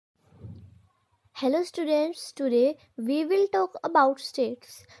Hello students, today we will talk about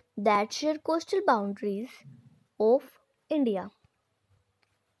states that share coastal boundaries of India.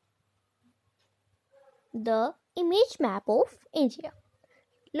 The image map of India.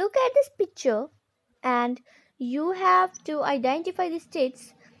 Look at this picture and you have to identify the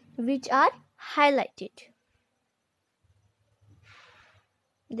states which are highlighted.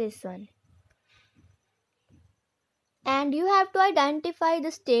 This one. And you have to identify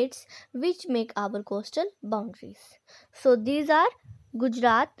the states which make our coastal boundaries. So these are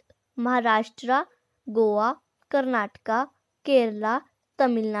Gujarat, Maharashtra, Goa, Karnataka, Kerala,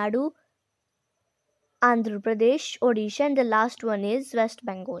 Tamil Nadu, Andhra Pradesh, Odisha, and the last one is West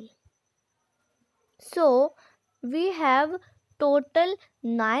Bengal. So we have total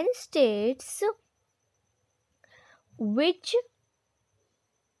 9 states which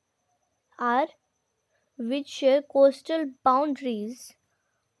share coastal boundaries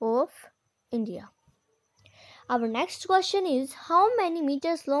of India. Our next question is, how many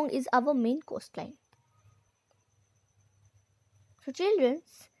meters long is our main coastline? So children,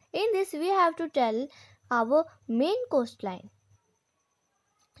 in this we have to tell our main coastline.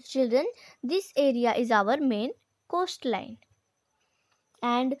 Children, this area is our main coastline.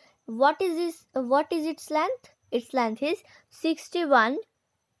 And what is its length? Its length is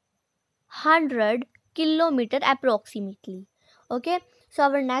 6100 kilometer approximately. Okay, so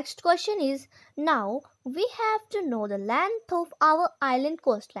our next question is, now we have to know the length of our island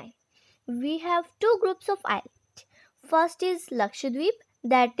coastline. We have two groups of islands. First is Lakshadweep,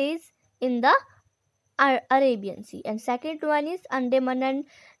 that is in the Arabian Sea, and second one is Andaman and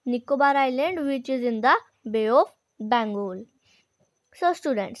Nicobar Island, which is in the Bay of Bengal. So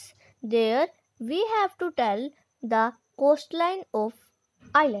students, there we have to tell the coastline of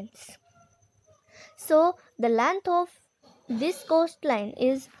islands. So the length of this coastline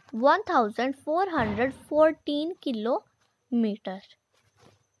is 1414 kilometers.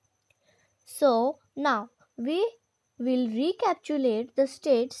 So now we will recapitulate the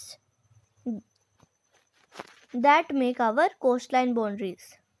states that make our coastline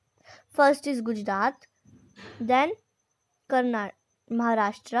boundaries. First is Gujarat, then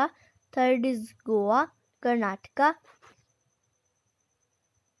Maharashtra, third is Goa, Karnataka,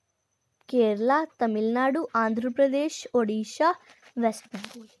 Kerala, Tamil Nadu, Andhra Pradesh, Odisha, West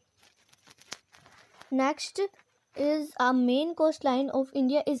Bengal. Next is our main coastline of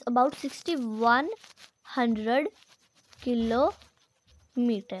India is about 6100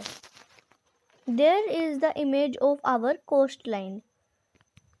 kilometers. There is the image of our coastline.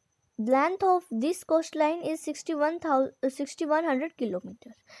 Length of this coastline is 6100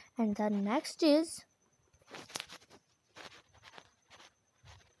 kilometers. And the next is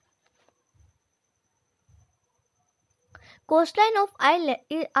coastline of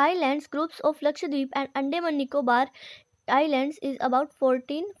islands, groups of Lakshadweep and Andaman Nicobar Islands is about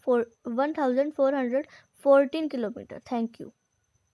 1414 kilometers. Thank you.